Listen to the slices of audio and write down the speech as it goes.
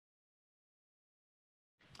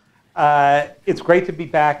It's great to be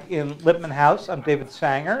back in Lippman House. I'm David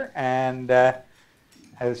Sanger, and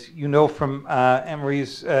as you know from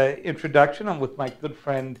Emery's introduction, I'm with my good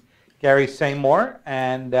friend Gary Samore,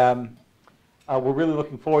 and we're really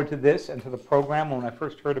looking forward to this and to the program. When I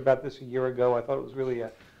first heard about this a year ago, I thought it was really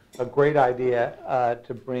a great idea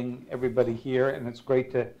to bring everybody here, and it's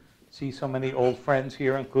great to see so many old friends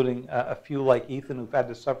here, including a few like Ethan who've had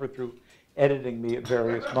to suffer through editing me at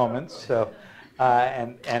various moments. So.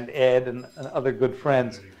 And Ed and other good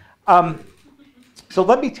friends. So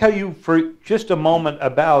let me tell you for just a moment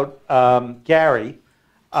about Gary.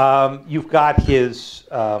 You've got his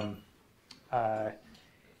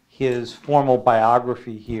formal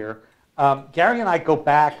biography here. Gary and I go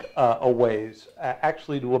back a ways,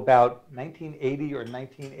 actually to about 1980 or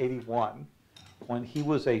 1981, when he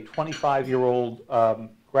was a 25-year-old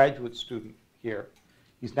graduate student here.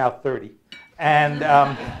 He's now 30. And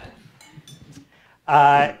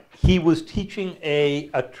he was teaching a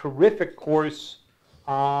terrific course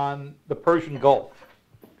on the Persian Gulf,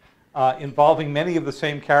 involving many of the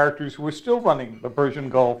same characters who are still running the Persian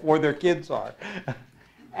Gulf, or their kids are.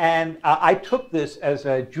 And I took this as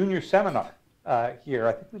a junior seminar here.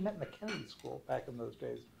 I think we met in the Kennedy School back in those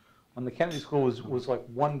days, when the Kennedy School was like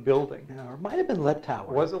one building. Yeah, or it might have been Lit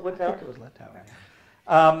Tower. Was it Lit Tower? I think it was Lit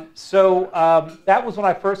Tower. So that was when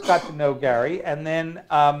I first got to know Gary, and then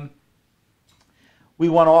we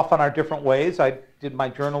went off on our different ways. I did my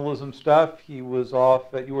journalism stuff. He was off.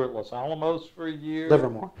 You were at Los Alamos for a year.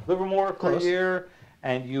 Livermore. Livermore for Close. a year,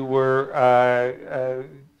 and you were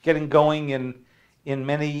getting going in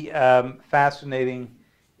many fascinating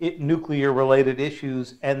nuclear-related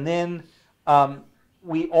issues. And then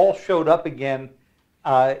we all showed up again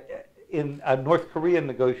in a North Korean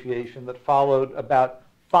negotiation that followed about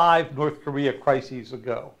 5 North Korea crises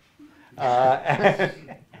ago.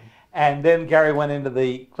 And then Gary went into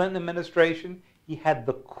the Clinton administration. He had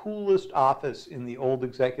the coolest office in the old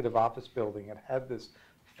executive office building. It had this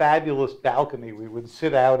fabulous balcony we would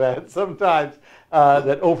sit out at sometimes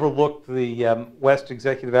that overlooked the West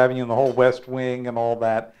Executive Avenue and the whole West Wing and all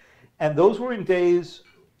that. And those were in days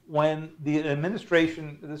when the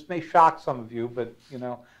administration, this may shock some of you, but you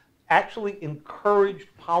know, actually encouraged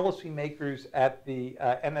policymakers at the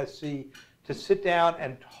NSC to sit down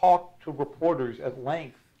and talk to reporters at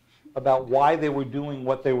length about why they were doing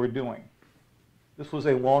what they were doing. This was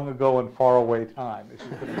a long ago and far away time, as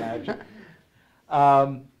you can imagine.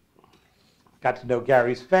 Got to know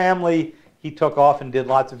Gary's family. He took off and did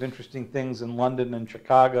lots of interesting things in London and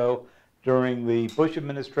Chicago during the Bush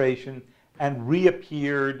administration, and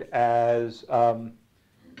reappeared as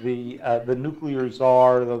the nuclear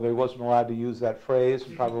czar, though they wasn't allowed to use that phrase,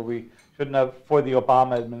 and probably shouldn't have, for the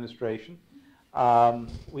Obama administration.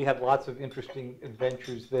 We had lots of interesting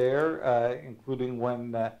adventures there, including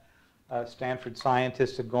when Stanford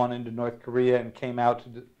scientists had gone into North Korea and came out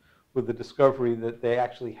with the discovery that they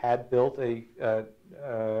actually had built a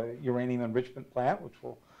uranium enrichment plant, which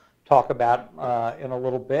we'll talk about in a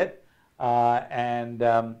little bit, and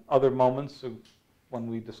other moments when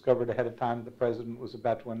we discovered ahead of time the president was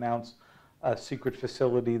about to announce a secret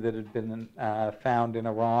facility that had been found in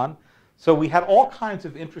Iran. So we had all kinds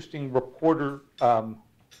of interesting reporter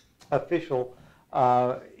official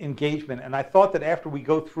engagement, and I thought that after we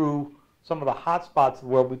go through some of the hot spots of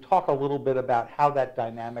the world, we talk a little bit about how that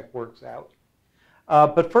dynamic works out.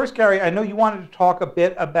 But first, Gary, I know you wanted to talk a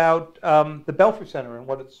bit about the Belfer Center and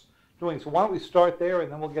what it's doing. So why don't we start there,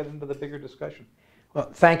 and then we'll get into the bigger discussion.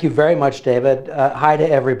 Well, thank you very much, David. Hi to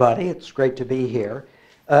everybody. It's great to be here.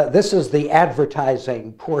 This is the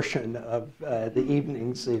advertising portion of the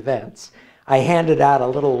evening's events. I handed out a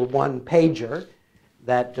little one-pager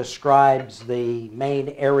that describes the main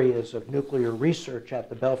areas of nuclear research at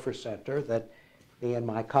the Belfer Center that me and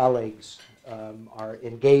my colleagues are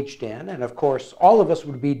engaged in. And of course, all of us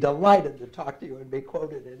would be delighted to talk to you and be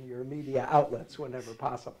quoted in your media outlets whenever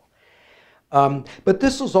possible. But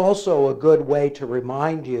this is also a good way to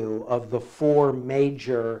remind you of the 4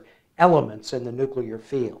 major elements in the nuclear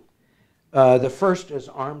field. The first is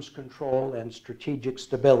arms control and strategic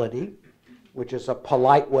stability, which is a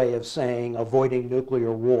polite way of saying avoiding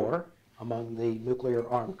nuclear war among the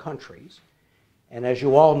nuclear-armed countries. And as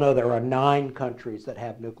you all know, there are 9 countries that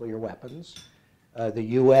have nuclear weapons. The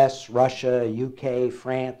US, Russia, UK,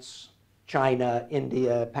 France, China,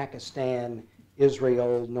 India, Pakistan,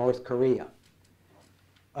 Israel, North Korea.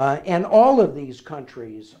 And all of these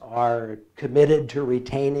countries are committed to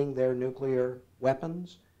retaining their nuclear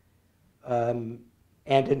weapons and,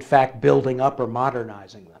 in fact, building up or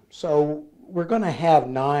modernizing them. So we're going to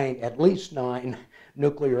have at least nine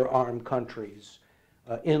nuclear-armed countries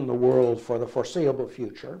in the world for the foreseeable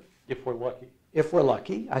future. If we're lucky. If we're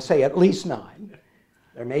lucky. I say at least 9.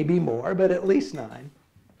 There may be more, but at least 9.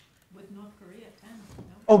 With North Korea, 10. No?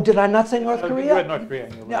 Oh, did I not say North Korea? You had North Korea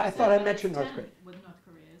on your Yeah, list. I thought I But mentioned it's North 10 Korea. with North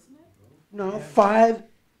Korea, isn't it? No, Yeah. 5.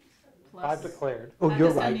 Plus, 5 declared. Oh, you're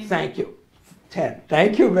does that right. mean Thank you. 10.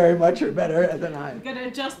 Thank you very much. You're better than I we're am. going to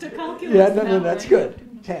adjust the calculus Yeah, no, now, that's right?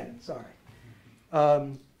 good. 10, sorry.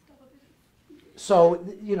 So,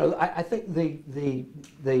 you know, I think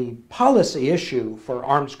the policy issue for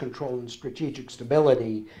arms control and strategic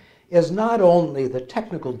stability is not only the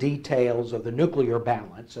technical details of the nuclear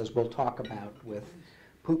balance, as we'll talk about with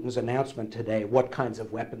Putin's announcement today, what kinds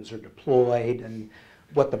of weapons are deployed and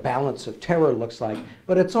what the balance of terror looks like,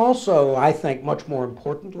 but it's also, I think, much more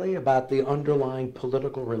importantly, about the underlying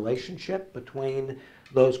political relationship between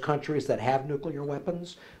those countries that have nuclear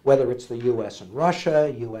weapons, whether it's the US and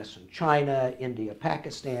Russia, US and China, India,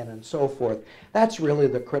 Pakistan, and so forth. That's really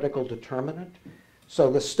the critical determinant.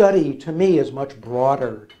 So the study, to me, is much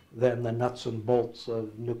broader than the nuts and bolts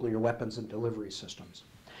of nuclear weapons and delivery systems.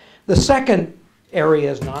 The second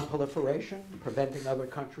area is nonproliferation, preventing other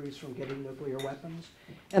countries from getting nuclear weapons.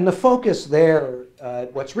 And the focus there,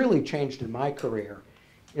 what's really changed in my career,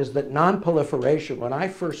 is that nonproliferation, when I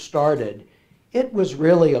first started, it was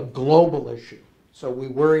really a global issue. So we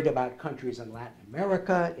worried about countries in Latin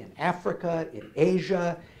America, in Africa, in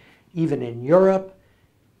Asia, even in Europe.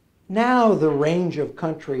 Now the range of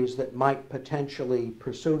countries that might potentially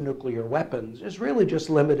pursue nuclear weapons is really just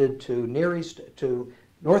limited to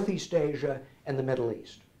Northeast Asia and the Middle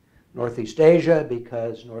East. Northeast Asia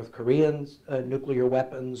because North Koreans' nuclear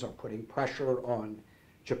weapons are putting pressure on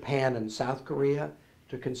Japan and South Korea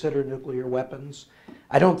to consider nuclear weapons.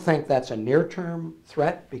 I don't think that's a near-term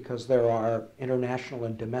threat because there are international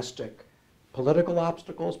and domestic political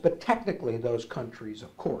obstacles, but technically those countries,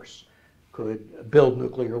 of course, could build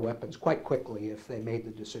nuclear weapons quite quickly if they made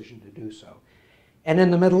the decision to do so. And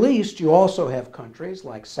in the Middle East, you also have countries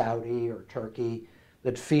like Saudi or Turkey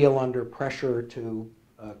that feel under pressure to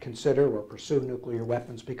consider or pursue nuclear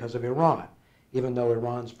weapons because of Iran, even though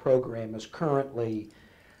Iran's program is currently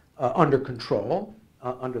under control,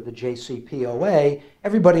 under the JCPOA.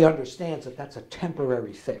 Everybody understands that that's a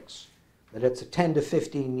temporary fix, that it's a 10 to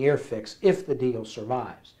 15 year fix if the deal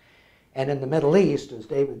survives. And in the Middle East, as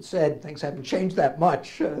David said, things haven't changed that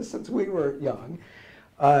much since we were young.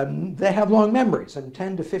 They have long memories, and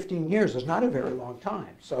 10 to 15 years is not a very long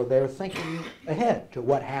time. So they're thinking ahead to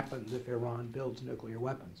what happens if Iran builds nuclear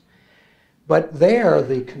weapons. But there,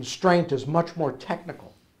 the constraint is much more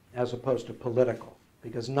technical as opposed to political,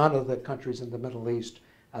 because none of the countries in the Middle East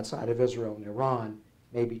outside of Israel and Iran,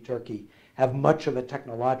 maybe Turkey, have much of a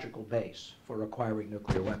technological base for acquiring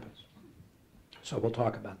nuclear weapons. So we'll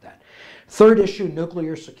talk about that. Third issue,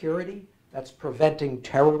 nuclear security. That's preventing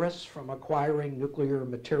terrorists from acquiring nuclear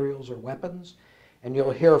materials or weapons. And you'll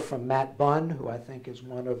hear from Matt Bunn, who I think is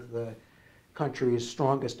one of the country's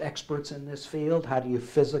strongest experts in this field. How do you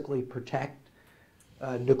physically protect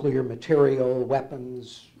nuclear material,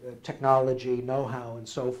 weapons, technology, know-how, and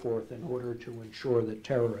so forth in order to ensure that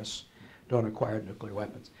terrorists don't acquire nuclear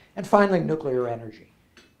weapons. And finally, nuclear energy.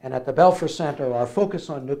 And at the Belfer Center, our focus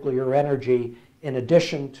on nuclear energy, in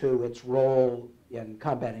addition to its role in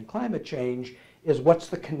combating climate change, is what's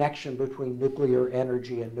the connection between nuclear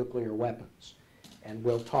energy and nuclear weapons. And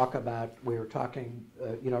we'll talk about, we were talking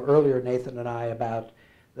earlier, Nathan and I, about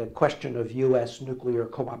the question of US nuclear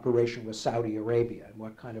cooperation with Saudi Arabia and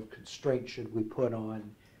what kind of constraints should we put on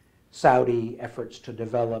Saudi efforts to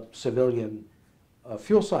develop civilian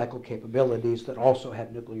fuel cycle capabilities that also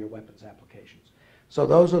have nuclear weapons applications. So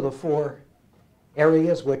those are the 4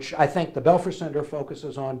 areas which I think the Belfer Center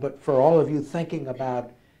focuses on, but for all of you thinking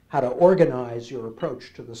about how to organize your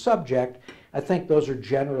approach to the subject, I think those are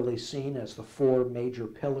generally seen as the 4 major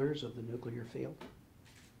pillars of the nuclear field.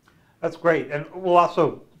 That's great. And we'll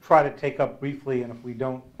also try to take up briefly, and if we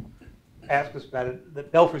don't ask us about it,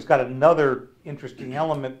 that Belfer's got another interesting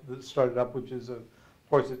element that started up, which is, of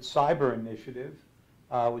course, its cyber initiative,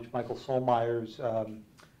 which Michael Solmeyer's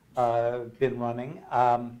been running.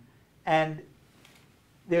 And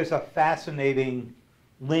there's a fascinating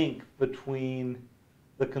link between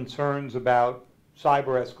the concerns about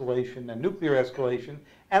cyber escalation and nuclear escalation,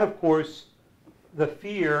 and of course, the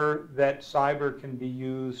fear that cyber can be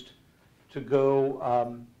used to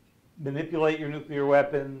go manipulate your nuclear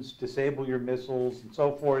weapons, disable your missiles, and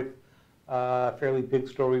so forth. A fairly big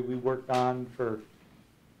story we worked on for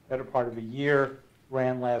the better part of a year,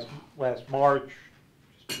 ran last March,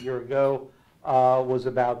 just a year ago, was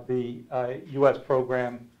about the US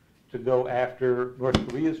program to go after North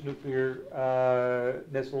Korea's nuclear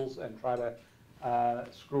missiles and try to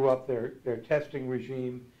screw up their testing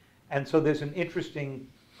regime. And so there's an interesting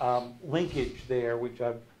linkage there, which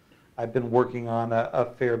I've been working on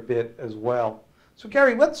a fair bit as well. So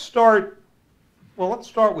Gary, let's start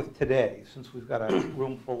with today, since we've got a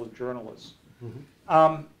room full of journalists.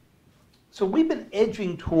 Mm-hmm. So we've been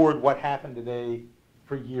edging toward what happened today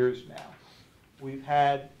for years now. We've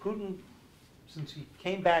had Putin, since he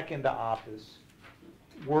came back into office,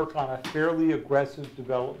 work on a fairly aggressive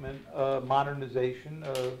development, modernization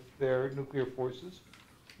of their nuclear forces,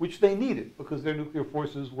 which they needed because their nuclear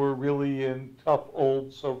forces were really in tough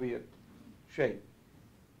old Soviet shape,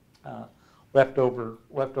 leftover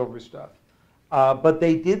stuff. But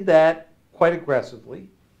they did that quite aggressively.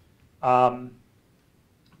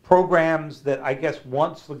 Programs that I guess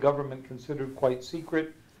once the government considered quite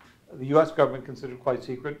secret, the U.S. government considered quite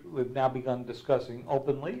secret, we've now begun discussing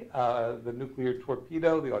openly. The nuclear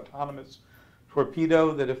torpedo, the autonomous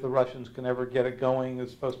torpedo, that if the Russians can ever get it going, is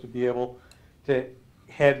supposed to be able to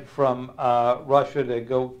head from Russia to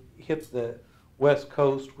go hit the West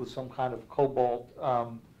Coast with some kind of cobalt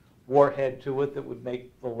warhead to it that would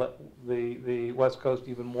make the West Coast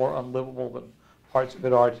even more unlivable than parts of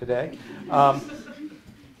it are today.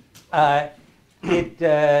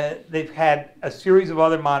 They've had a series of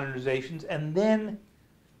other modernizations, and then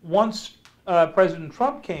once President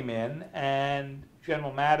Trump came in and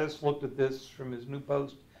General Mattis looked at this from his new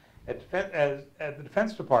post at the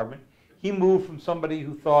Defense Department, he moved from somebody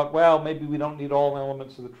who thought, well, maybe we don't need all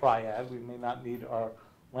elements of the triad. We may not need our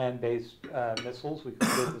land-based missiles. We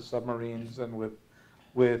can do it with submarines and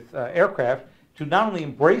with aircraft, to not only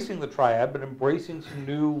embracing the triad, but embracing some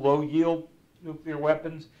new low-yield nuclear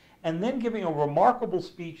weapons, and then giving a remarkable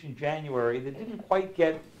speech in January that didn't quite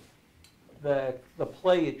get the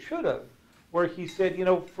play it should have, where he said, you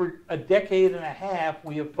know, for a decade and a half,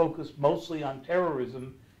 we have focused mostly on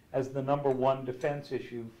terrorism as the #1 defense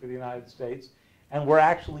issue for the United States, and we're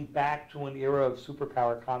actually back to an era of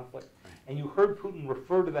superpower conflict. And you heard Putin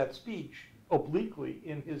refer to that speech obliquely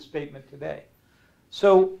in his statement today.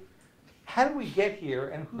 So how did we get here,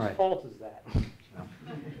 and whose fault is that?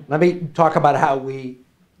 Let me talk about how we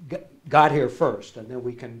got here first, and then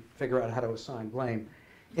we can figure out how to assign blame.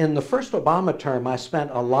 In the first Obama term, I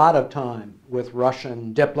spent a lot of time with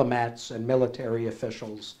Russian diplomats and military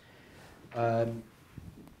officials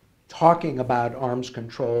talking about arms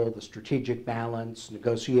control, the strategic balance,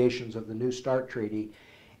 negotiations of the New START Treaty.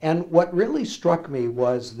 And what really struck me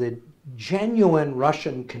was the genuine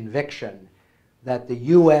Russian conviction that the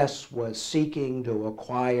U.S. was seeking to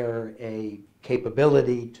acquire a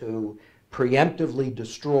capability to preemptively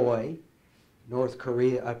destroy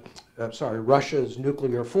Russia's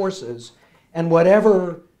nuclear forces, and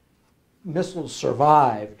whatever missiles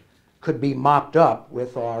survived could be mopped up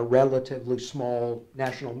with our relatively small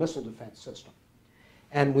national missile defense system.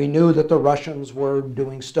 And we knew that the Russians were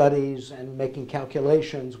doing studies and making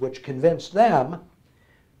calculations which convinced them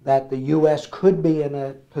that the U.S. could be in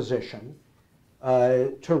a position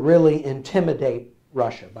to really intimidate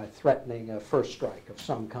Russia by threatening a first strike of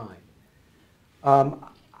some kind.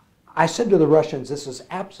 I said to the Russians, this is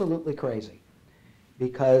absolutely crazy,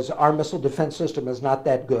 because our missile defense system is not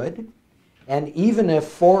that good. And even if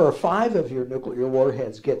 4 or 5 of your nuclear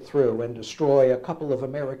warheads get through and destroy a couple of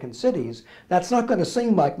American cities, that's not going to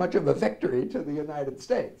seem like much of a victory to the United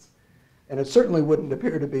States. And it certainly wouldn't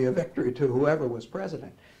appear to be a victory to whoever was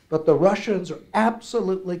president. But the Russians are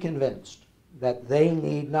absolutely convinced that they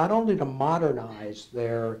need not only to modernize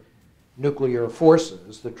their nuclear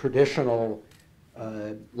forces, the traditional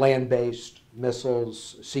land-based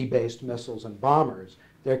missiles, sea-based missiles, and bombers.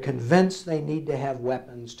 They're convinced they need to have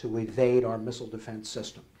weapons to evade our missile defense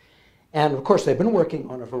system. And of course, they've been working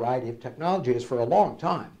on a variety of technologies for a long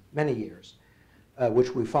time, many years,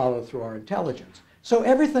 which we follow through our intelligence. So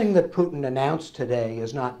everything that Putin announced today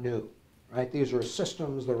is not new, right? These are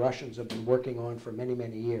systems the Russians have been working on for many,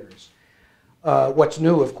 many years. What's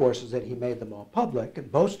new, of course, is that he made them all public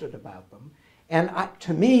and boasted about them. And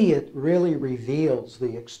to me, it really reveals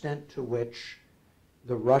the extent to which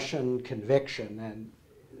the Russian conviction and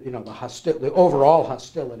the overall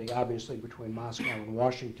hostility, obviously, between Moscow and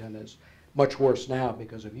Washington is much worse now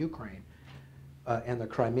because of Ukraine and the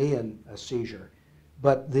Crimean seizure.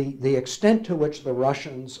 But the extent to which the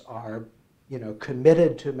Russians are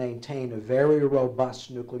committed to maintain a very robust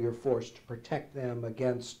nuclear force to protect them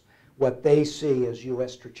against what they see as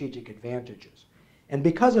U.S. strategic advantages. And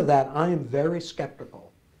because of that, I am very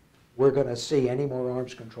skeptical we're going to see any more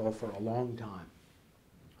arms control for a long time.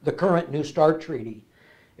 The current New START Treaty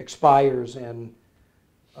expires in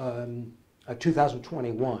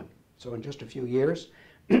 2021, so in just a few years.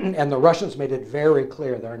 And the Russians made it very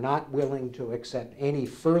clear they're not willing to accept any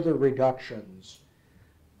further reductions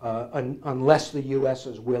unless the U.S.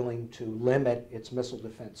 is willing to limit its missile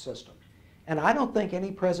defense system. And I don't think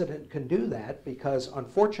any president can do that because,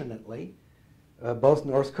 unfortunately, both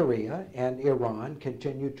North Korea and Iran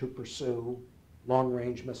continue to pursue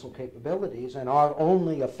long-range missile capabilities, and our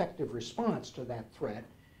only effective response to that threat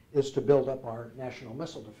is to build up our national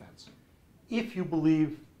missile defense. If you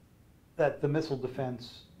believe that the missile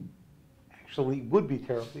defense actually would be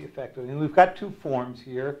terribly effective, and we've got two forms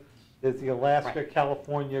here. There's the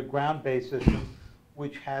Alaska-California ground-based system,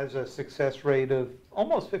 which has a success rate of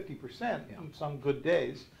almost 50% on some good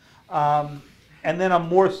days. And then a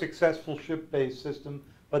more successful ship-based system,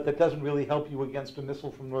 but that doesn't really help you against a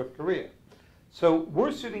missile from North Korea. So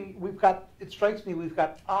it strikes me we've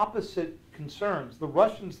got opposite concerns. The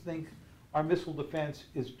Russians think our missile defense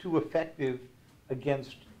is too effective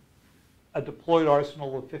against a deployed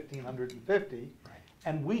arsenal of 1,550,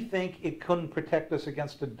 and we think it couldn't protect us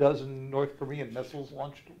against a dozen North Korean missiles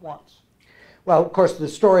launched at once. Well, of course, the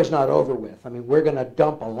story's not over with. I mean, we're going to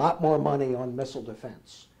dump a lot more money on missile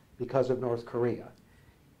defense because of North Korea.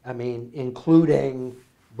 I mean, including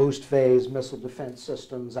boost phase missile defense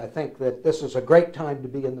systems. I think that this is a great time to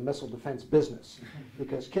be in the missile defense business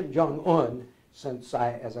because Kim Jong-un, since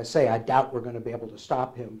as I say, I doubt we're going to be able to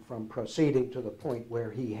stop him from proceeding to the point where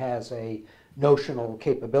he has a notional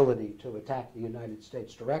capability to attack the United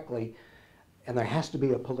States directly, and there has to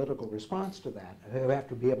be a political response to that. We have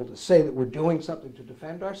to be able to say that we're doing something to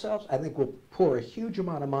defend ourselves. I think we'll pour a huge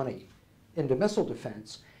amount of money into missile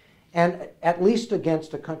defense. And at least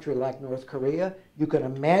against a country like North Korea, you can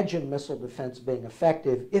imagine missile defense being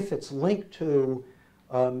effective if it's linked to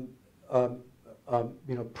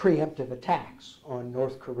preemptive attacks on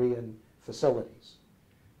North Korean facilities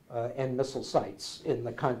and missile sites in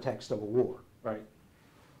the context of a war. Right.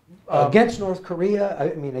 Against North Korea,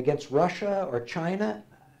 I mean against Russia or China,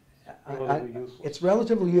 it's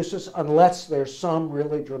relatively useless unless there's some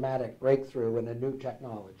really dramatic breakthrough in a new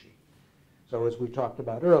technology. So as we talked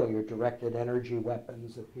about earlier, directed energy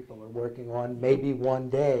weapons that people are working on, maybe one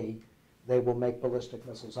day they will make ballistic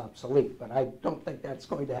missiles obsolete, but I don't think that's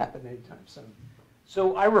going to happen anytime soon.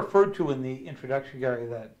 So I referred to in the introduction, Gary,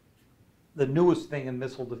 that the newest thing in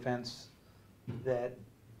missile defense that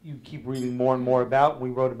you keep reading more and more about, we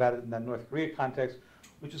wrote about it in that North Korea context,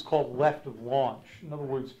 which is called left of launch. In other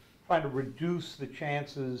words, trying to reduce the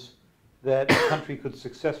chances that a country could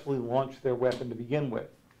successfully launch their weapon to begin with.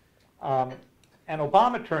 And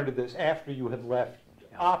Obama turned to this after you had left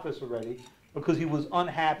office already because he was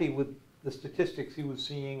unhappy with the statistics he was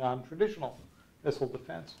seeing on traditional missile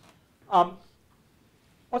defense.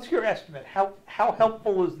 What's your estimate? How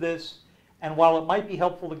helpful is this? And while it might be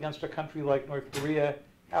helpful against a country like North Korea,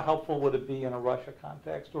 how helpful would it be in a Russia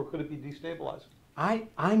context, or could it be destabilizing?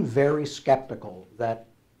 I'm very skeptical that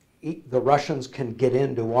the Russians can get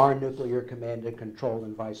into our nuclear command and control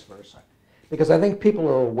and vice versa. Because I think people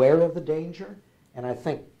are aware of the danger, and I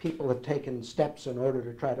think people have taken steps in order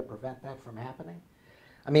to try to prevent that from happening.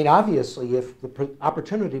 I mean, obviously, if the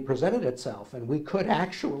opportunity presented itself and we could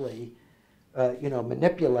actually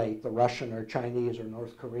manipulate the Russian or Chinese or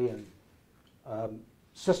North Korean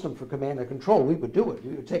system for command and control, we would do it.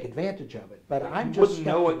 We would take advantage of it. But I'm just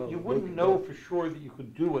skeptical. You wouldn't know for sure that you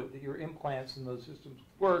could do it, that your implants in those systems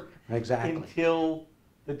work until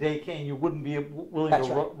the day came. You wouldn't be willing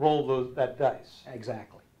to roll that dice.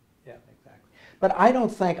 Exactly. Yeah, exactly. But I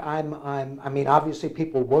don't think I mean, obviously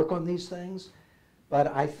people work on these things, but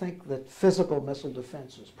I think that physical missile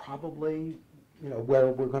defense is probably, where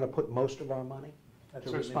we're going to put most of our money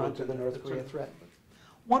to respond to the North Korea threat.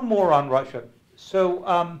 One more on Russia.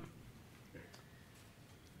 So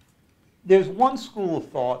there's one school of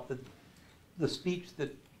thought that the speech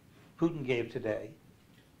that Putin gave today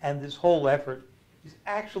and this whole effort is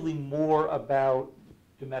actually more about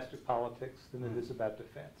domestic politics than it is about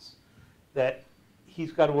defense. That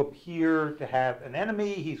he's got to appear to have an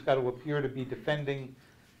enemy, he's got to appear to be defending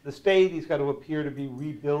the state, he's got to appear to be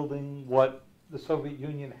rebuilding what the Soviet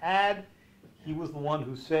Union had. He was the one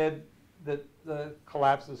who said that the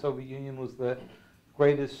collapse of the Soviet Union was the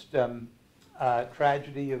greatest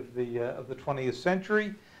tragedy of the 20th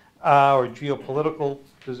century, or geopolitical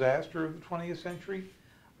disaster of the 20th century.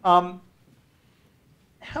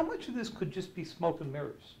 How much of this could just be smoke and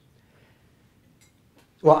mirrors?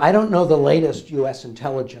 Well, I don't know the latest U.S.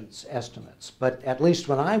 intelligence estimates, but at least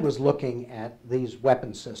when I was looking at these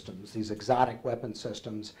weapon systems, these exotic weapon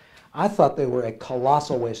systems, I thought they were a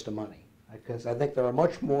colossal waste of money, because I think there are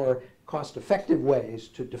much more cost-effective ways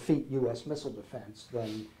to defeat U.S. missile defense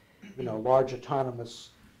than, large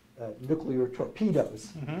autonomous nuclear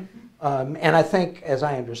torpedoes. Mm-hmm. And I think, as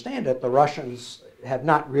I understand it, the Russians, have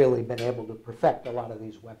not really been able to perfect a lot of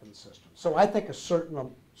these weapon systems. So I think a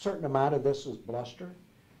certain amount of this is bluster.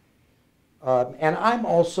 And I'm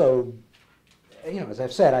also, as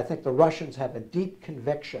I've said, I think the Russians have a deep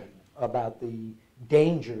conviction about the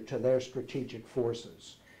danger to their strategic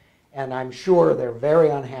forces. And I'm sure they're very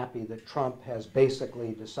unhappy that Trump has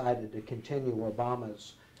basically decided to continue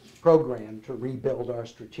Obama's program to rebuild our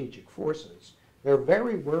strategic forces. They're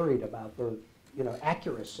very worried about the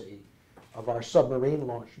accuracy of our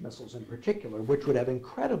submarine-launched missiles in particular, which would have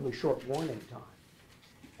incredibly short warning time.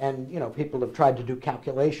 And people have tried to do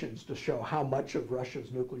calculations to show how much of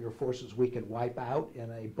Russia's nuclear forces we could wipe out in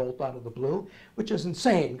a bolt out of the blue, which is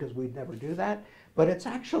insane because we'd never do that. But it's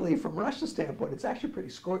actually, from Russia's standpoint, it's actually pretty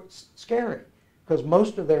scary because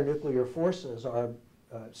most of their nuclear forces are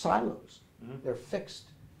silos. Mm-hmm. They're fixed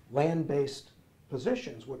land-based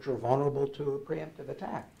positions which are vulnerable to a preemptive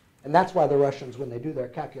attack. And that's why the Russians, when they do their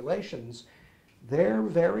calculations, they're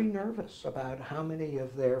very nervous about how many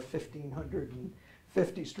of their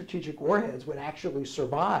 1,550 strategic warheads would actually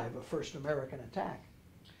survive a first American attack.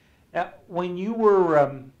 Now, when you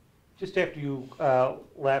were, just after you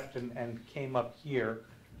left and came up here,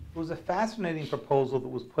 there was a fascinating proposal that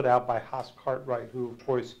was put out by Haas Cartwright, who, of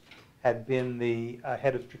course, had been the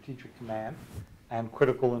head of Strategic Command and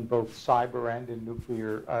critical in both cyber and in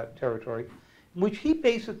nuclear territory, in which he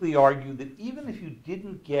basically argued that even if you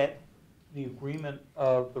didn't get the agreement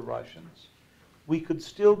of the Russians, we could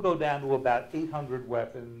still go down to about 800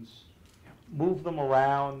 weapons, move them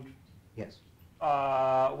around yes.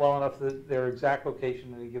 Well enough that their exact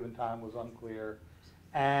location at any given time was unclear.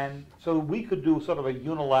 And so we could do sort of a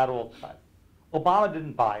unilateral cut. Obama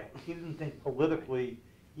didn't buy it. He didn't think politically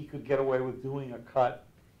he could get away with doing a cut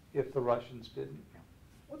if the Russians didn't.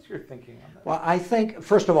 What's your thinking on that? Well, I think,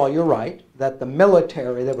 first of all, you're right, that the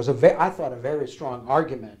military, there was I thought a very strong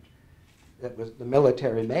argument that was the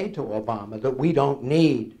military made to Obama that we don't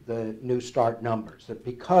need the New START numbers, that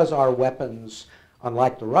because our weapons,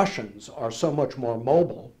 unlike the Russians, are so much more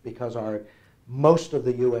mobile, because most of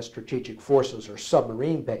the U.S. strategic forces are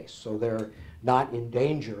submarine-based, so they're not in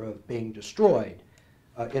danger of being destroyed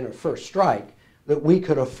in a first strike, that we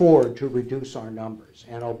could afford to reduce our numbers.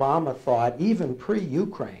 And Obama thought, even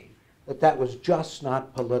pre-Ukraine, that that was just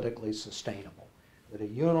not politically sustainable, that a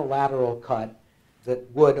unilateral cut that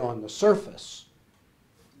would, on the surface,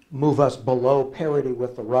 move us below parity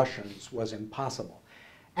with the Russians was impossible.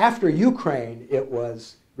 After Ukraine, it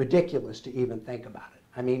was ridiculous to even think about it.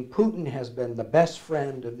 I mean, Putin has been the best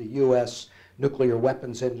friend of the U.S. nuclear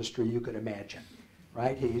weapons industry you could imagine,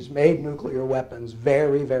 right? He's made nuclear weapons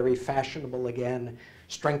very, very fashionable again,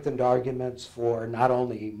 strengthened arguments for not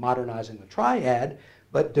only modernizing the triad,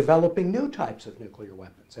 but developing new types of nuclear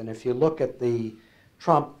weapons. And if you look at the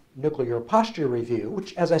Trump nuclear posture review,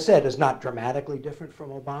 which, as I said, is not dramatically different from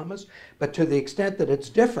Obama's, but to the extent that it's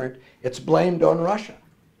different, it's blamed on Russia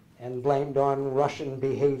and blamed on Russian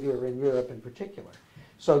behavior in Europe in particular.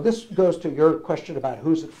 So this goes to your question about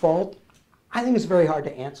who's at fault. I think it's very hard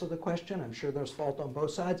to answer the question. I'm sure there's fault on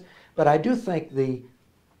both sides, but I do think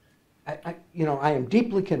I am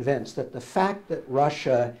deeply convinced that the fact that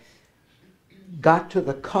Russia got to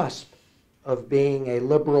the cusp of being a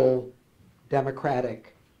liberal,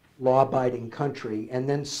 democratic, law-abiding country and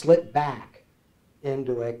then slipped back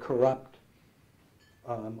into a corrupt,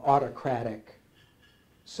 autocratic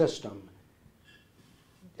system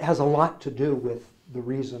has a lot to do with the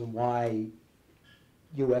reason why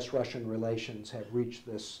U.S.-Russian relations have reached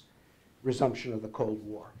this resumption of the Cold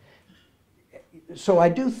War. So I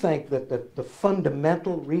do think that the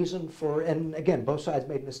fundamental reason for, and again, both sides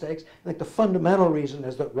made mistakes, I think the fundamental reason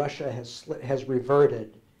is that Russia has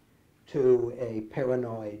reverted to a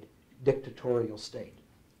paranoid dictatorial state.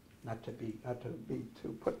 Not to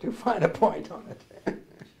put too fine a point on it.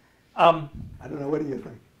 I don't know, what do you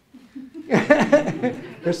think?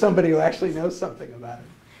 There's somebody who actually knows something about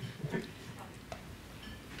it.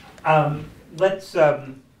 Let's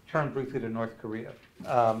turn briefly to North Korea.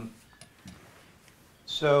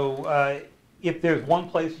 So if there's one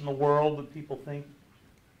place in the world that people think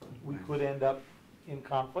we could end up in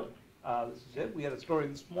conflict, this is it. We had a story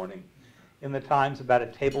this morning in the Times about a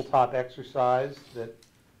tabletop exercise that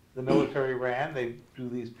the military ran. They do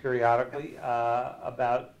these periodically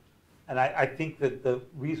about, and I think that the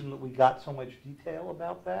reason that we got so much detail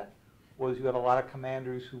about that was you had a lot of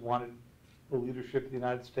commanders who wanted the leadership of the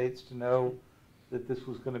United States to know that this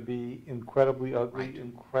was going to be incredibly ugly, right,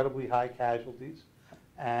 incredibly high casualties,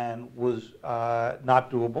 and was not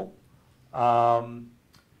doable.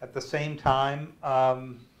 At the same time,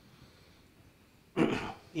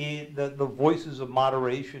 the voices of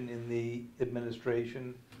moderation in the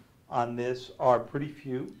administration on this are pretty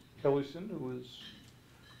few. Tillerson, who is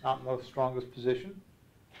not in the strongest position.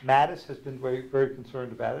 Mattis has been very, very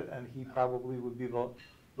concerned about it, and he probably would be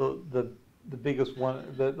the biggest one,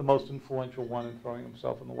 the most influential one in throwing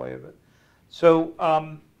himself in the way of it. So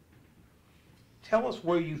tell us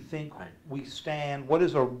where you think we stand. What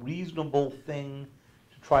is a reasonable thing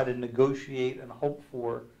to try to negotiate and hope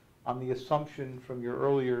for, on the assumption from your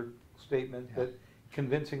earlier statement that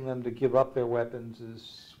convincing them to give up their weapons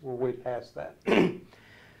is, we're way past that?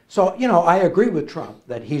 So, you know, I agree with Trump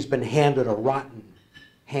that he's been handed a rotten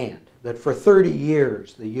hand, that for 30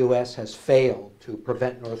 years the U.S. has failed to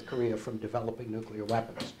prevent North Korea from developing nuclear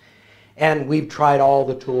weapons. And we've tried all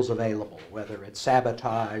the tools available, whether it's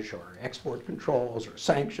sabotage or export controls or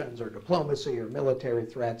sanctions or diplomacy or military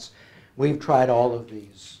threats. We've tried all of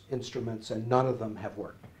these instruments and none of them have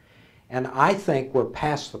worked. And I think we're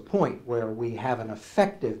past the point where we have an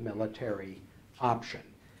effective military option.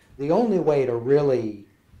 The only way to really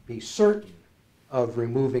be certain of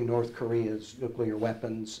removing North Korea's nuclear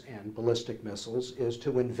weapons and ballistic missiles is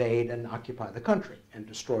to invade and occupy the country and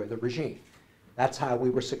destroy the regime. That's how we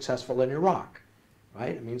were successful in Iraq,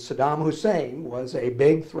 right? I mean, Saddam Hussein was a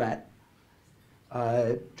big threat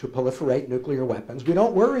to proliferate nuclear weapons. We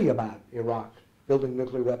don't worry about Iraq building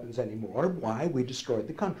nuclear weapons anymore. Why? We destroyed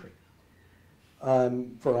the country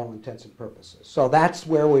for all intents and purposes. So that's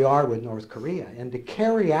where we are with North Korea. And to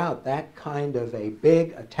carry out that kind of a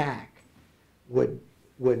big attack would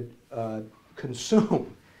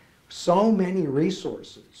consume so many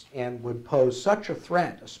resources and would pose such a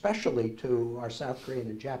threat, especially to our South Korean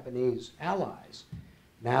and Japanese allies.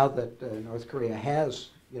 Now that North Korea has,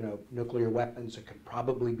 you know, nuclear weapons that could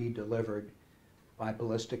probably be delivered by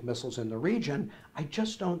ballistic missiles in the region, I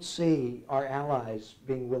just don't see our allies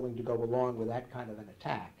being willing to go along with that kind of an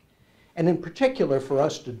attack. And in particular, for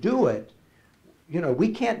us to do it, you know, we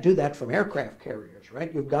can't do that from aircraft carriers,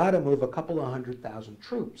 right? You've got to move a couple of 100,000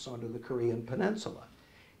 troops onto the Korean peninsula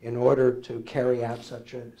in order to carry out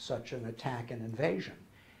such an attack and invasion.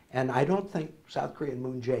 And I don't think South Korean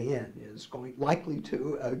Moon Jae-in is likely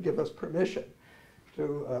to give us permission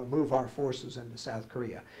to move our forces into South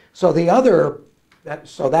Korea. So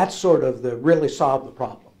that's sort of really solve the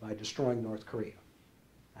problem by destroying North Korea.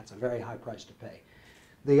 That's a very high price to pay.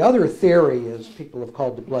 The other theory is people have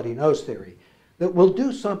called the bloody nose theory, that we'll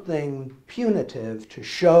do something punitive to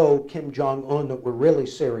show Kim Jong-un that we're really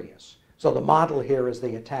serious. So the model here is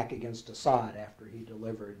the attack against Assad after he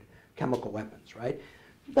delivered chemical weapons, right?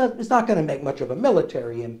 It's not going to make much of a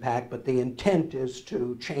military impact, but the intent is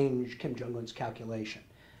to change Kim Jong-un's calculation.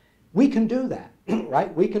 We can do that,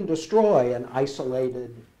 right? We can destroy an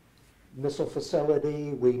isolated missile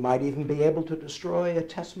facility. We might even be able to destroy a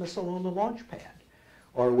test missile on the launch pad.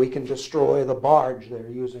 Or we can destroy the barge they're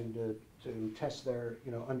using to test their,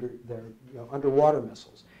 underwater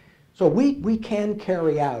missiles. So we can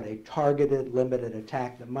carry out a targeted, limited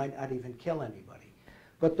attack that might not even kill anybody.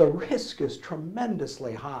 But the risk is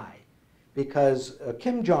tremendously high because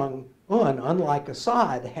Kim Jong-un, unlike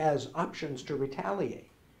Assad, has options to retaliate.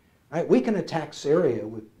 Right? We can attack Syria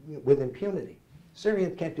with impunity.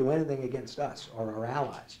 Syrians can't do anything against us or our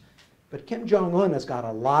allies. But Kim Jong-un has got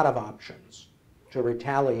a lot of options to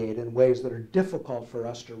retaliate in ways that are difficult for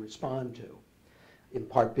us to respond to, in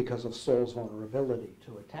part because of Seoul's vulnerability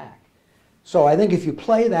to attack. So I think if you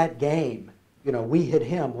play that game, we hit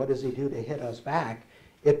him, what does he do to hit us back?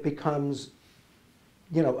 It becomes,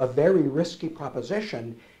 a very risky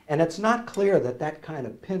proposition, and it's not clear that that kind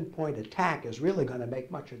of pinpoint attack is really going to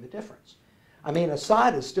make much of the difference. I mean,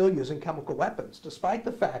 Assad is still using chemical weapons, despite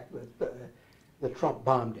the fact that Trump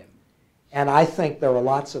bombed him. And I think there are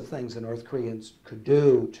lots of things the North Koreans could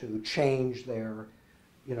do to change their,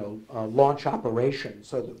 launch operation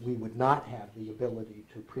so that we would not have the ability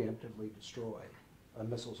to preemptively destroy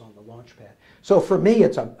missiles on the launch pad. So for me,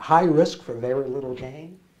 it's a high risk for very little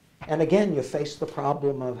gain. And again, you face the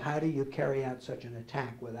problem of how do you carry out such an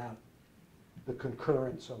attack without the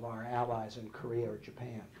concurrence of our allies in Korea or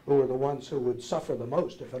Japan, who are the ones who would suffer the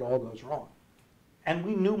most if it all goes wrong. And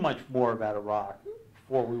we knew much more about Iraq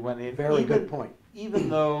before we went in. Very good point. Even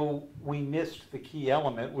though we missed the key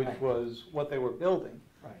element, which was what they were building.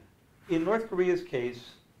 Right. In North Korea's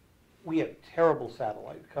case, we have terrible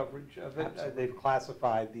satellite coverage of it. They've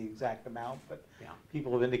classified the exact amount, but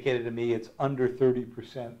people have indicated to me it's under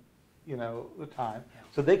 30%, the time. Yeah.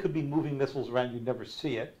 So they could be moving missiles around, you'd never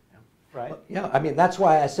see it, right? Well, I mean, that's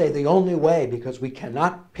why I say the only way, because we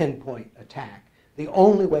cannot pinpoint attack, the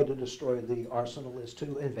only way to destroy the arsenal is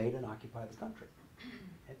to invade and occupy the country.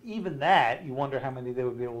 even that, you wonder how many they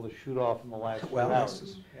would be able to shoot off in the last few Well,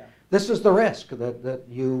 hours. Yeah. this is the risk, that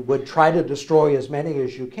you would try to destroy as many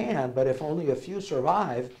as you can, but if only a few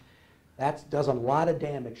survive, that does a lot of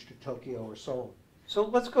damage to Tokyo or Seoul. So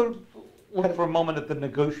let's go look for a moment at the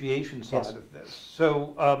negotiation side Yes. of this.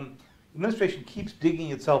 So the administration keeps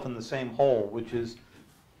digging itself in the same hole, which is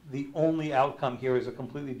the only outcome here is a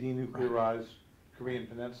completely denuclearized Korean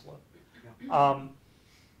peninsula.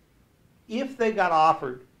 If they got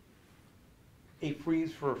offered a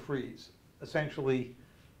freeze for a freeze, essentially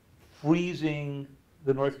freezing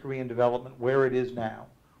the North Korean development where it is now,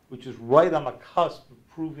 which is right on the cusp of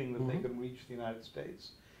proving that they can reach the United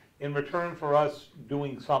States, in return for us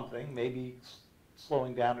doing something, maybe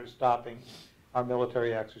slowing down or stopping our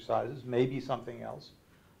military exercises, maybe something else.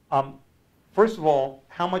 First of all,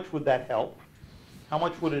 how much would that help? How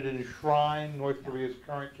much would it enshrine North Korea's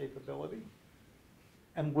current capability?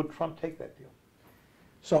 And would Trump take that deal?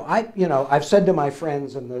 So I've said to my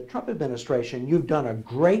friends in the Trump administration, you've done a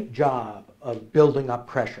great job of building up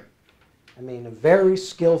pressure. I mean, very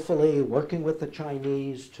skillfully working with the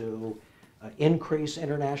Chinese to increase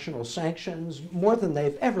international sanctions more than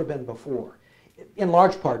they've ever been before, in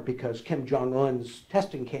large part because Kim Jong-un's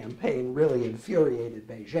testing campaign really infuriated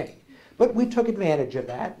Beijing. But we took advantage of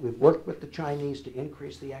that. We've worked with the Chinese to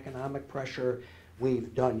increase the economic pressure.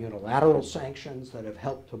 We've done unilateral sanctions that have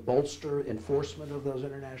helped to bolster enforcement of those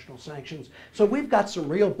international sanctions. So we've got some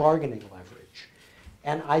real bargaining leverage.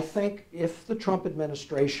 And I think if the Trump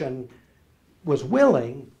administration was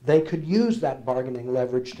willing, they could use that bargaining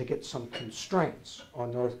leverage to get some constraints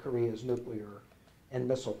on North Korea's nuclear and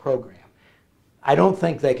missile program. I don't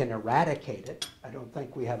think they can eradicate it. I don't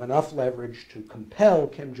think we have enough leverage to compel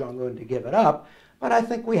Kim Jong-un to give it up, but I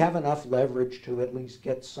think we have enough leverage to at least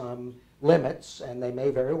get some limits, and they may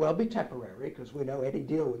very well be temporary, because we know any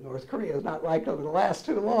deal with North Korea is not likely to last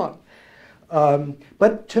too long.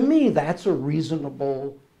 But to me, that's a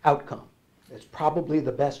reasonable outcome. It's probably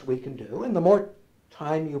the best we can do, and the more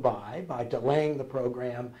time you buy by delaying the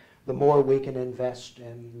program, the more we can invest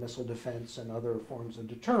in missile defense and other forms of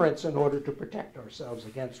deterrence in order to protect ourselves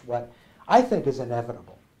against what I think is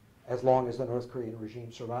inevitable as long as the North Korean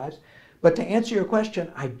regime survives. But to answer your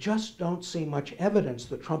question, I just don't see much evidence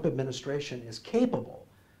the Trump administration is capable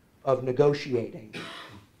of negotiating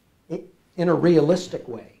in a realistic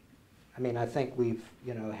way. I mean, I think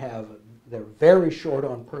they're very short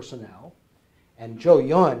on personnel. And Jo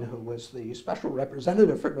Yun, who was the special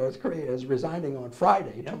representative for North Korea, is resigning on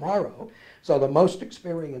Friday, tomorrow. So the most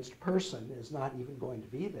experienced person is not even going to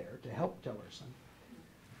be there to help Tillerson.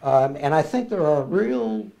 And I think there are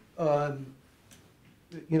real,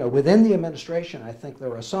 within the administration, I think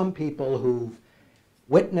there are some people who've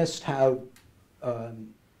witnessed how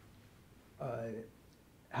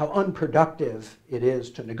unproductive it is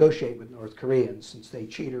to negotiate with North Koreans, since they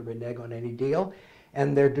cheat or renege on any deal.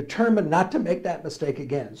 And they're determined not to make that mistake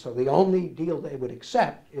again. So the only deal they would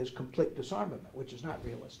accept is complete disarmament, which is not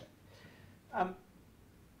realistic.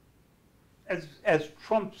 As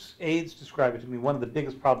Trump's aides describe it to me, one of the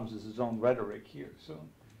biggest problems is his own rhetoric here. So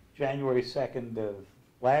January 2nd of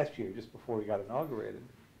last year, just before he got inaugurated,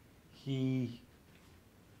 he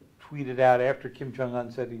tweeted out after Kim Jong-un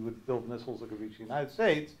said he would build missiles that could reach the United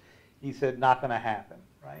States, he said, not going to happen,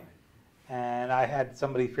 right? And I had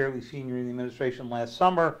somebody fairly senior in the administration last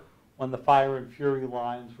summer, when the fire and fury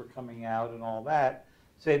lines were coming out and all that,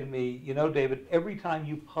 say to me, David, every time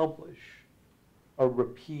you publish a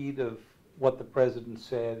repeat of what the president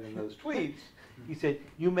said in those tweets, he said,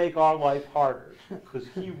 you make our life harder, because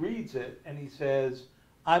he reads it and he says,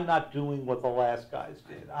 I'm not doing what the last guys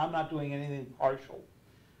did. I'm not doing anything partial.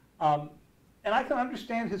 And I can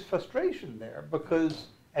understand his frustration there, because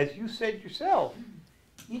as you said yourself,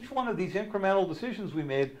 each one of these incremental decisions we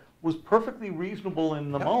made was perfectly reasonable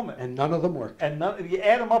in the moment. And none of them worked. And if you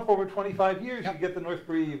add them up over 25 years, you get the North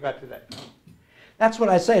Korea you've got today. That's what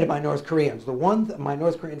I say to my North Koreans. My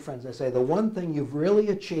North Korean friends, I say, the one thing you've really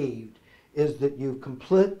achieved is that you've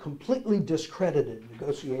completely discredited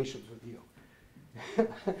negotiations with you.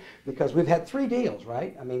 Because we've had 3 deals,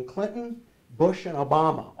 right? I mean, Clinton, Bush, and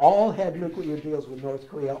Obama all had nuclear deals with North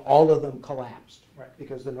Korea. All of them collapsed. Right.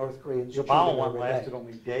 Because the North Koreans. The Obama one lasted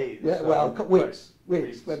only days. Yeah, so well, weeks.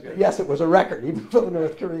 But yeah. Yes, it was a record, even for the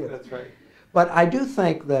North Koreans. That's right. But I do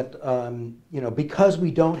think that, because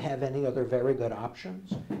we don't have any other very good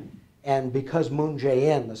options, and because Moon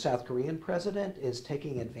Jae-in, the South Korean president, is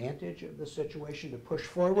taking advantage of the situation to push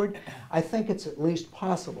forward, I think it's at least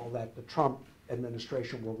possible that the Trump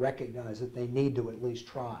administration will recognize that they need to at least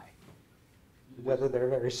try. Whether they're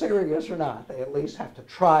very serious or not, they at least have to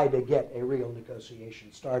try to get a real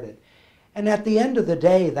negotiation started. And at the end of the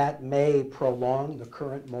day, that may prolong the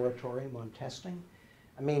current moratorium on testing.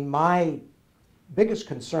 I mean, my biggest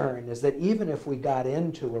concern is that even if we got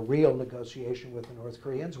into a real negotiation with the North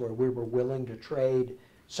Koreans where we were willing to trade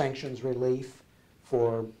sanctions relief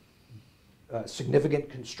for significant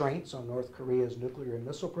constraints on North Korea's nuclear and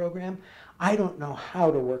missile program, I don't know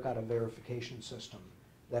how to work out a verification system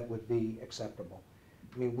that would be acceptable.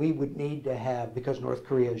 I mean, we would need to have, because North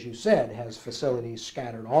Korea, as you said, has facilities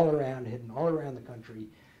scattered all around, hidden all around the country,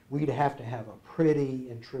 we'd have to have a pretty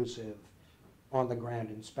intrusive on-the-ground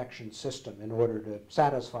inspection system in order to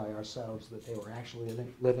satisfy ourselves that they were actually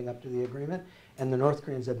living up to the agreement. And the North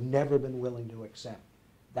Koreans have never been willing to accept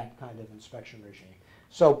that kind of inspection regime.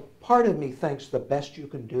 So part of me thinks the best you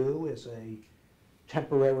can do is a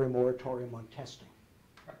temporary moratorium on testing.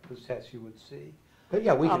 Those tests you would see. But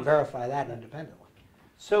yeah, we can verify that independently.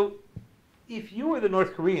 So if you were the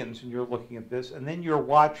North Koreans and you're looking at this, and then you're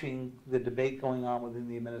watching the debate going on within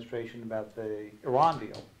the administration about the Iran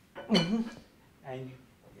deal, and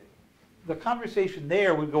the conversation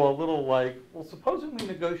there would go a little like, well, supposing we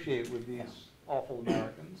negotiate with these awful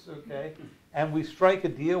Americans, okay, and we strike a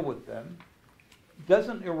deal with them,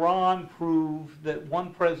 doesn't Iran prove that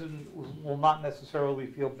one president will not necessarily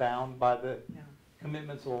feel bound by the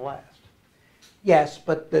commitments of the last? Yes,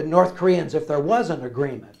 but the North Koreans, if there was an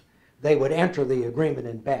agreement, they would enter the agreement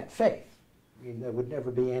in bad faith. I mean, there would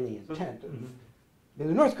never be any intent. I mean, the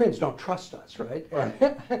North Koreans don't trust us, right?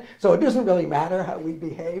 So it doesn't really matter how we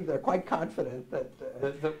behave. They're quite confident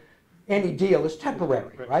that any deal is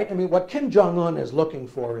temporary, right? I mean, what Kim Jong-un is looking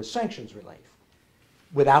for is sanctions relief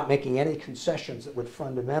without making any concessions that would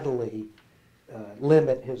fundamentally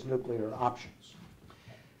limit his nuclear options.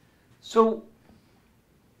 So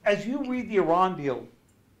as you read the Iran deal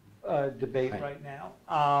debate right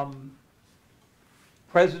now,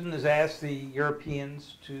 President has asked the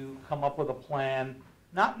Europeans to come up with a plan,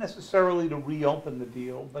 not necessarily to reopen the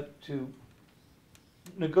deal, but to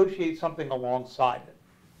negotiate something alongside it.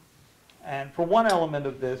 And for one element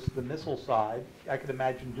of this, the missile side, I could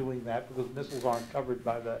imagine doing that because missiles aren't covered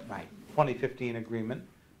by the 2015 agreement.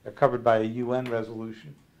 They're covered by a UN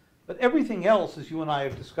resolution. But everything else, as you and I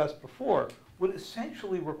have discussed before, would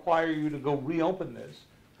essentially require you to go reopen this,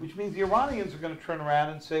 which means the Iranians are going to turn around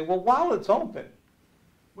and say, well, while it's open,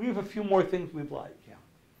 we have a few more things we'd like. Yeah.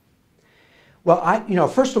 Well,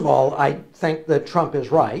 first of all, I think that Trump is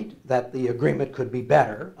right, that the agreement could be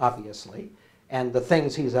better, obviously. And the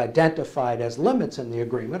things he's identified as limits in the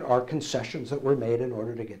agreement are concessions that were made in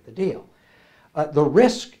order to get the deal. The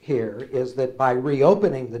risk here is that by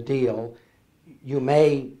reopening the deal, you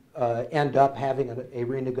may end up having a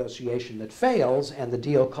renegotiation that fails and the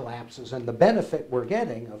deal collapses, and the benefit we're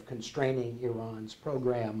getting of constraining Iran's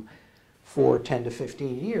program for 10 to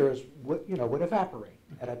 15 years would evaporate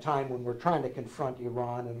at a time when we're trying to confront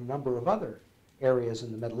Iran and a number of other areas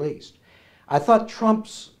in the Middle East. I thought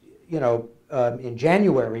Trump's, in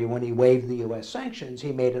January when he waived the U.S. sanctions,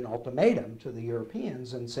 he made an ultimatum to the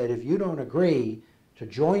Europeans and said, if you don't agree to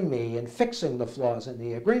join me in fixing the flaws in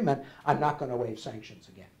the agreement, I'm not going to waive sanctions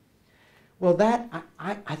again. Well,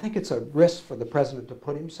 I think it's a risk for the president to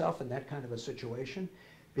put himself in that kind of a situation,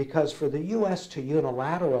 because for the U.S. to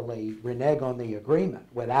unilaterally renege on the agreement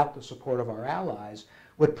without the support of our allies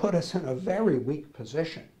would put us in a very weak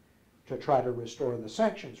position to try to restore the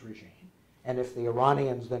sanctions regime. And if the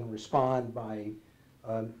Iranians then respond by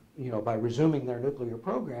resuming their nuclear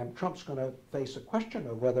program, Trump's going to face a question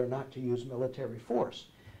of whether or not to use military force.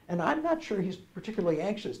 And I'm not sure he's particularly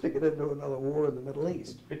anxious to get into another war in the Middle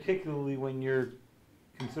East. Particularly when you're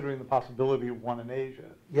considering the possibility of one in Asia.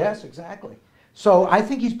 Yes, exactly. So I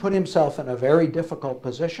think he's put himself in a very difficult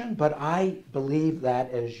position, but I believe that,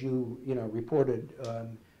 as you reported,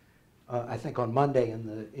 I think on Monday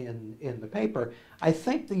in the paper, I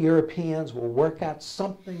think the Europeans will work out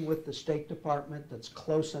something with the State Department that's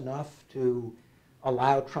close enough to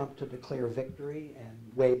allow Trump to declare victory and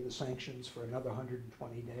waive the sanctions for another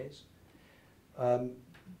 120 days.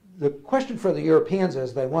 The question for the Europeans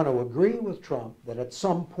is they want to agree with Trump that at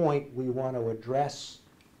some point we want to address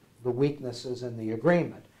the weaknesses in the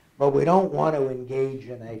agreement, but we don't want to engage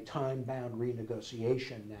in a time-bound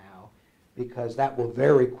renegotiation now, because that will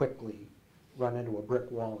very quickly run into a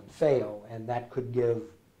brick wall and fail, and that could give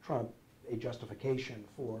Trump a justification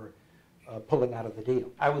for pulling out of the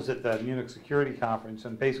deal. I was at the Munich Security Conference,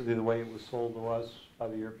 and basically the way it was sold to us by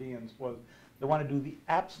the Europeans was they want to do the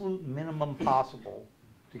absolute minimum possible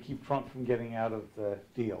to keep Trump from getting out of the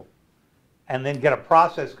deal. and then get a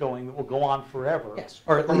process going that will go on forever. Yes,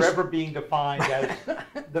 or at least- forever being defined as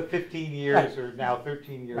the 15 years Right. or now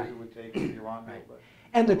 13 years Right. it would take in Iran. Right. But-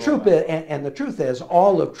 And the truth is,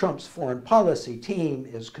 all of Trump's foreign policy team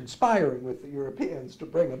is conspiring with the Europeans to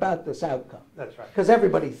bring about this outcome. That's right. Because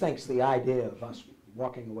everybody thinks the idea of us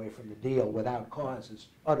walking away from the deal without cause is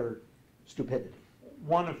utter stupidity.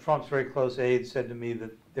 One of Trump's very close aides said to me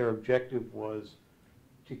that their objective was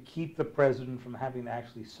to keep the president from having to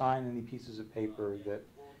actually sign any pieces of paper that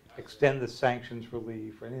extend the sanctions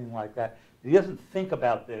relief or anything like that. He doesn't think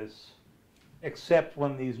about this except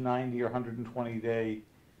when these 90 or 120-day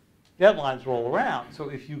deadlines roll around. So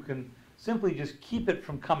if you can simply just keep it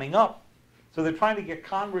from coming up, so they're trying to get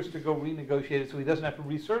Congress to go renegotiate it so he doesn't have to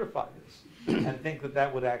recertify this, and think that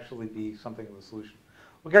that would actually be something of a solution.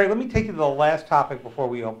 Well, Gary, let me take you to the last topic before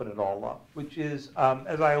we open it all up, which is,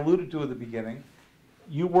 as I alluded to at the beginning,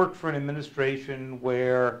 you worked for an administration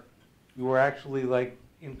where you were actually like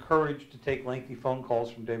encouraged to take lengthy phone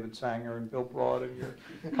calls from David Sanger and Bill Broad and your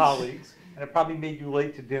colleagues, and it probably made you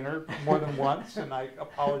late to dinner more than once, and I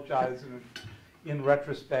apologize in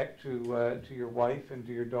retrospect to your wife and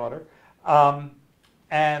to your daughter.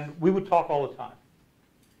 And we would talk all the time.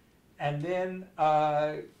 And then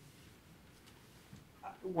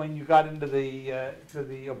when you got into to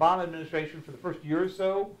the Obama administration for the first year or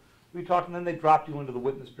so, we talked, and then they dropped you into the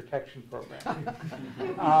witness protection program.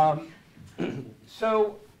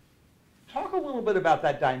 So talk a little bit about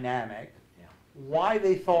that dynamic, why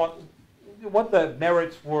they thought, what the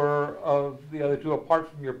merits were of the other two, apart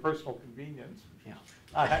from your personal convenience,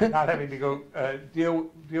 not having to go deal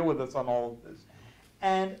with us on all of this,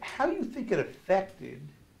 and how you think it affected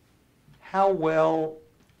how well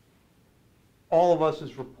all of us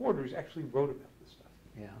as reporters actually wrote about this stuff.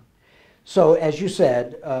 Yeah. So as you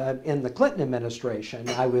said, in the Clinton administration,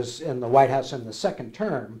 I was in the White House in the second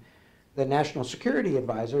term. The National Security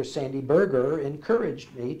Advisor, Sandy Berger,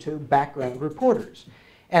 encouraged me to background reporters.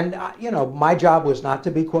 And, my job was not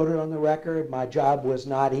to be quoted on the record. My job was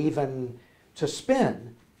not even to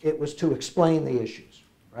spin. It was to explain the issues,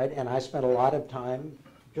 right? And I spent a lot of time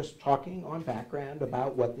just talking on background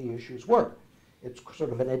about what the issues were. It's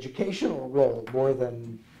sort of an educational role more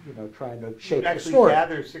than, trying to shape the story.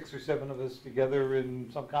 Actually gather 6 or 7 of us together in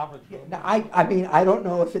some conference room. Now, I mean, I don't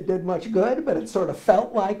know if it did much good, but it sort of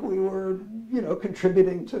felt like we were,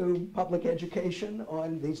 contributing to public education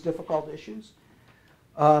on these difficult issues.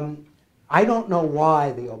 I don't know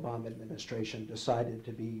why the Obama administration decided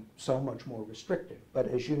to be so much more restrictive, but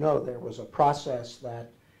as you know, there was a process that,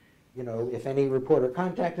 if any reporter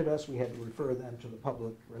contacted us, we had to refer them to the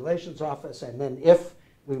Public Relations Office, and then if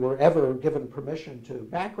we were ever given permission to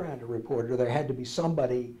background a reporter, there had to be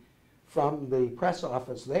somebody from the press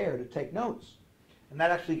office there to take notes. And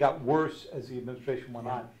that actually got worse as the administration went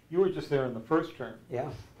on. You were just there in the first term.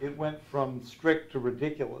 Yeah. It went from strict to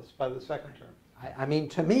ridiculous by the second term. I mean,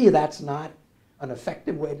 to me, that's not an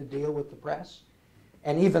effective way to deal with the press.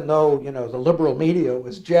 And even though, the liberal media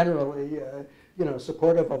was generally,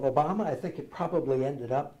 supportive of Obama, I think it probably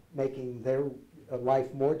ended up making their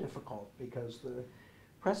life more difficult because the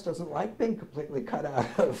press doesn't like being completely cut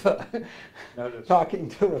out of talking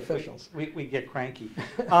to officials. We get cranky.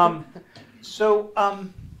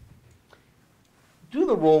 Do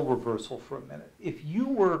the role reversal for a minute. If you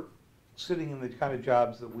were sitting in the kind of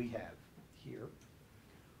jobs that we have here,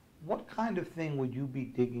 what kind of thing would you be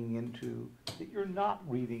digging into that you're not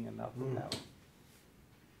reading enough about?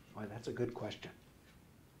 Boy, that's a good question.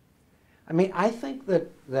 I mean, I think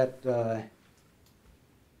that to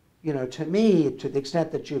me, to the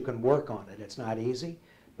extent that you can work on it, it's not easy.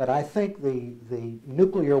 But I think the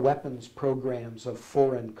nuclear weapons programs of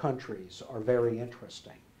foreign countries are very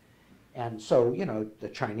interesting. And so, the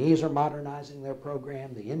Chinese are modernizing their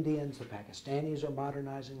program, the Indians, the Pakistanis are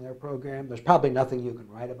modernizing their program. There's probably nothing you can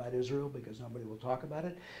write about Israel because nobody will talk about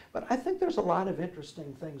it. But I think there's a lot of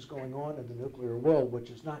interesting things going on in the nuclear world, which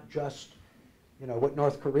is not just, what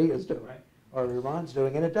North Korea is doing or Iran's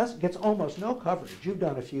doing. And it gets almost no coverage. You've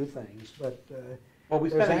done a few things, but well, we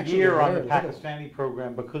there's spent a actually year on the very little. Pakistani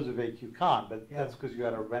program because of AQ Khan, but Yeah. that's because you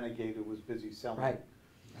had a renegade who was busy selling. Right.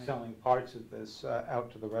 Selling parts of this out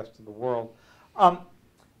to the rest of the world.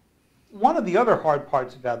 One of the other hard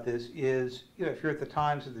parts about this is, if you're at the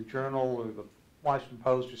Times or the Journal or the Washington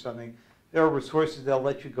Post or something, there are resources they'll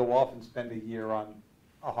let you go off and spend a year on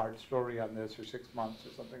a hard story on this or 6 months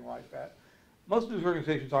or something like that. Most news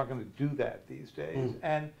organizations aren't going to do that these days.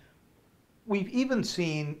 And we've even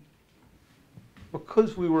seen,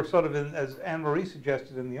 because we were sort of in, as Anne-Marie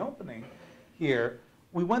suggested in the opening here,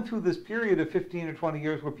 we went through this period of 15 or 20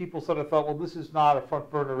 years where people sort of thought, well, this is not a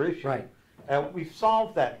front burner issue. Right. We've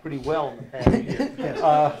solved that pretty well in the past year. Yes.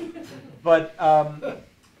 But how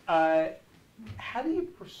do you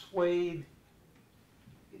persuade,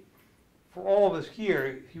 for all of us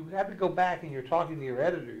here, if you have to go back and you're talking to your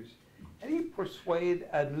editors, how do you persuade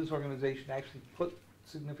a news organization to actually put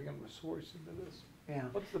significant resource into this? Yeah.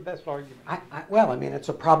 What's the best argument? Well, I mean, it's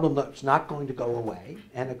a problem that's not going to go away,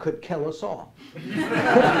 and it could kill us all.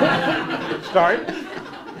 Start.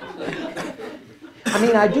 I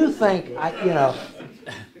mean, I do think,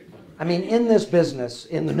 I mean, in this business,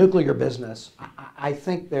 in the nuclear business, I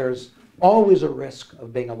think there's always a risk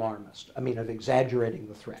of being alarmist. I mean, of exaggerating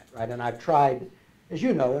the threat, right? And I've tried, as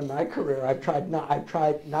you know, in my career, I've tried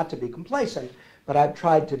not to be complacent, but I've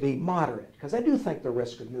tried to be moderate, because I do think the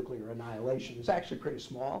risk of nuclear annihilation is actually pretty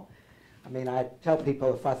small. I mean, I tell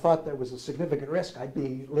people if I thought there was a significant risk, I'd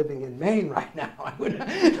be living in Maine right now. I would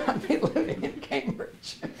not be living in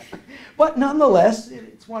Cambridge. But nonetheless,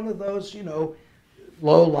 it's one of those,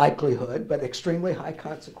 low likelihood but extremely high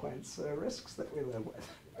consequence risks that we live with.